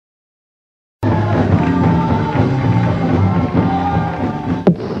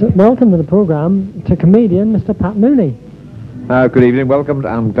welcome to the programme to comedian Mr. Pat Mooney. Good evening, welcome.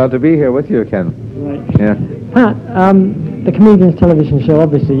 I'm glad to be here with you, Ken. Right. Yeah. Pat, the Comedians television show,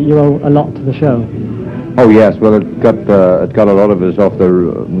 obviously you owe a lot to the show. Oh yes, well it got a lot of us off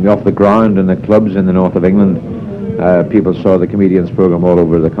the ground in the clubs in the north of England. People saw the Comedians program all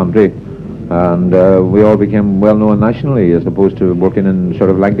over the country, and we all became well known nationally, as opposed to working in sort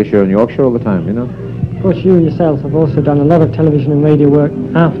of Lancashire and Yorkshire all the time, you know. Of course, you yourself have also done a lot of television and radio work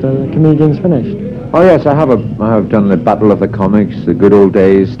after the Comedians finished. Oh yes, I have done the Battle of the Comics, the Good Old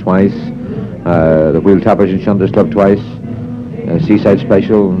Days twice, the Wheel Tappers and Shunters Club twice, Seaside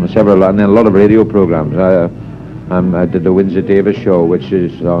Special, and then a lot of radio programs. I did the Windsor Davis show, which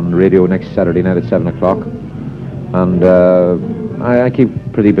is on radio next Saturday night at 7 o'clock, and I keep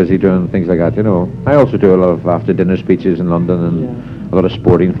pretty busy doing things like that, you know. I also do a lot of after-dinner speeches in London, and a lot of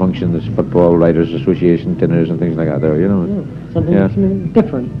sporting functions, Football Writers Association dinners and things like that there, you know. Something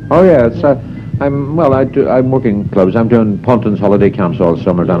different. Oh yeah, it's I'm working clubs. I'm doing Ponton's holiday camps all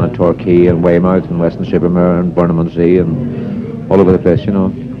summer down at Torquay and Weymouth and Weston-super-Mare and Burnham-on-Sea and all over the place, you know.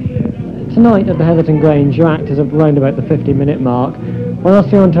 Tonight at the Heatherton Grange, you act as around about the 50-minute mark.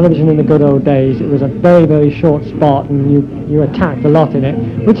 Whilst you're on television in the good old days, it was a very, very short spot, and you attacked a lot in it.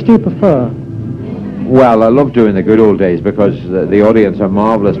 Which do you prefer? Well, I love doing the good old days because the audience are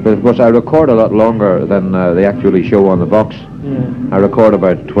marvellous, but of course I record a lot longer than they actually show on the box. Yeah. I record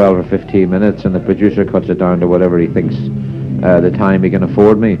about 12 or 15 minutes, and the producer cuts it down to whatever he thinks the time he can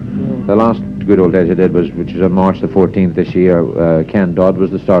afford me. Yeah. The last good old days I did which was on March the 14th this year. Ken Dodd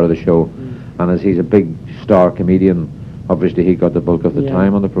was the star of the show, and as he's a big star comedian, obviously he got the bulk of the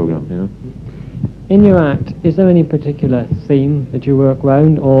time on the programme, you know. In your act, is there any particular theme that you work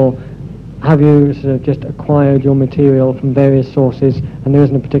around, or have you sort of just acquired your material from various sources and there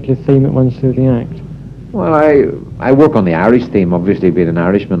isn't a particular theme that runs through the act? Well, I work on the Irish theme, obviously being an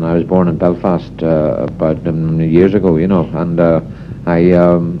Irishman. I was born in Belfast about years ago, you know, and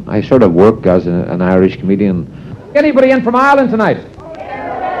I sort of work as an Irish comedian. Anybody in from Ireland tonight?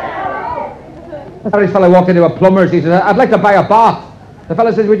 This Irish fellow walked into a plumber's. He says, "I'd like to buy a bath." The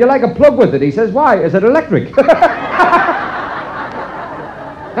fellow says, "Would you like a plug with it?" He says, "Why? Is it electric?"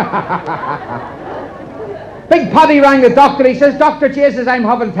 Big Paddy rang the doctor. He says, "Dr. Jesus, I'm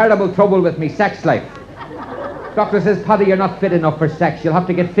having terrible trouble with me sex life." Doctor says, "Paddy, you're not fit enough for sex. You'll have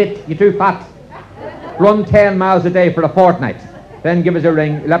to get fit. You're too fat. Run 10 miles a day for a fortnight. Then give us a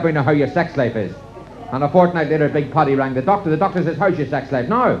ring. Let me know how your sex life is." And a fortnight later, Big Paddy rang the doctor. The doctor says, "How's your sex life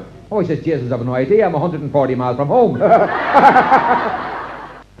now?" Oh, he says, "Jesus, I've no idea. I'm 140 miles from home."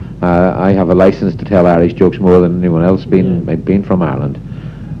 I have a license to tell Irish jokes more than anyone else being from Ireland.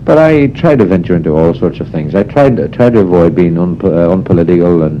 But I try to venture into all sorts of things. I try to avoid being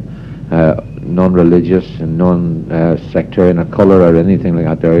unpolitical and non-religious and non-sectarian or colour or anything like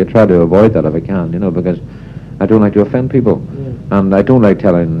that there. I try to avoid that if I can, you know, because I don't like to offend people. And I don't like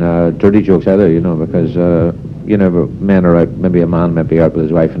telling dirty jokes either, you know, because, you know, men are out, maybe a man might be out with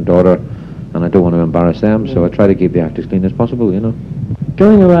his wife and daughter, and I don't want to embarrass them, so I try to keep the act as clean as possible, you know.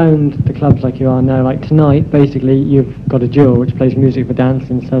 Going around the clubs like you are now, like tonight, basically you've got a duo which plays music for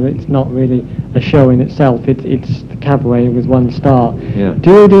dancing, so it's not really a show in itself, it's the cabaret with one star. Yeah.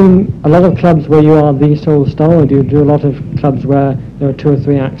 Do you do a lot of clubs where you are the sole star, or do you do a lot of clubs where there are 2 or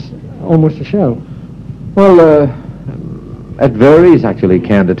 3 acts, almost a show? Well, it varies actually,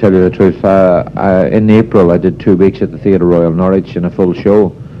 Ken, to tell you the truth. In April I did 2 weeks at the Theatre Royal Norwich in a full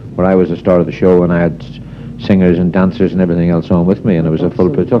show, where I was the star of the show, and I had singers and dancers and everything else on with me, and it was a full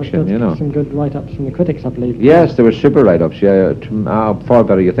production, you know. Some good write-ups from the critics, I believe. Yes, there were super write-ups, yeah. Far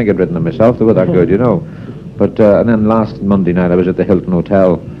better. You think I'd written them myself, they were that good, you know. But, and then last Monday night I was at the Hilton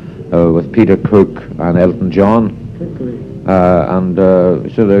Hotel with Peter Cook and Elton John.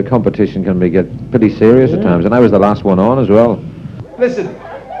 So the competition can get pretty serious at times, and I was the last one on as well. Listen,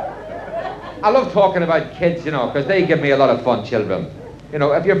 I love talking about kids, you know, because they give me a lot of fun, children. You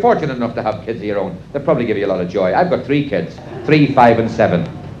know, if you're fortunate enough to have kids of your own, they'll probably give you a lot of joy. I've got 3 kids, 3, 5 and 7.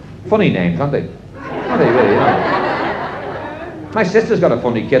 Funny names, aren't they? Aren't they really, you know? My sister's got a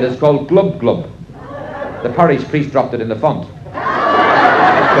funny kid, it's called Glub Glub. The parish priest dropped it in the font.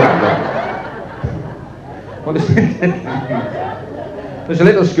 Well, there's a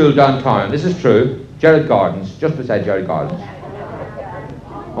little school downtown, this is true, Gerard Gardens, just beside Gerard Gardens.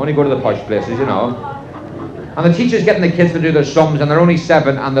 Only go to the posh places, you know. And the teacher's getting the kids to do their sums, and they're only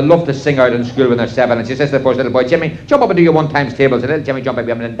 7, and they love to sing out in school when they're 7. And she says to the first little boy, Jimmy, jump up and do your 1 times tables. And little Jimmy jump up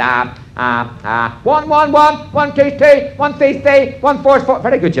and da, 1, 1, 1, 1, 2, 2, 1, 3, 3, 1, 4, 4.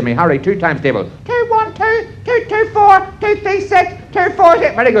 Very good, Jimmy. Harry, 2 times table. 2, 1, 2, 2, 2, 4, 2, 3, 6, 2, 4,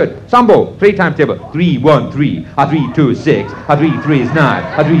 6. Very good. Sambo, 3 times table. 3, 1, 3, 3, 2 is 6, 3, 3 is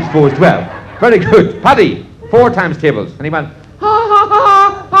 9, 3, 4 is 12. Very good. Paddy, 4 times tables. And he went,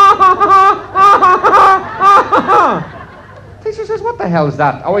 Teacher says, what the hell is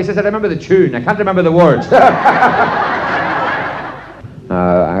that? Oh, he says, I remember the tune. I can't remember the words.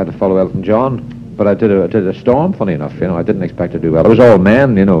 I had to follow Elton John, but I did a Storm, funny enough. You know, I didn't expect to do well. It was all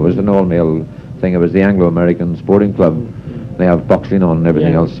men, you know. It was an all-male thing. It was the Anglo-American Sporting Club. They have boxing on and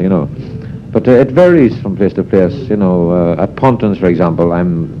everything else, you know. But it varies from place to place, you know. At Pontins, for example,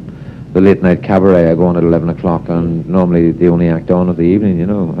 I'm the late-night cabaret. I go on at 11 o'clock, and normally the only act on of the evening, you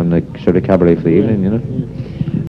know. I'm the sort of cabaret for the evening, you know.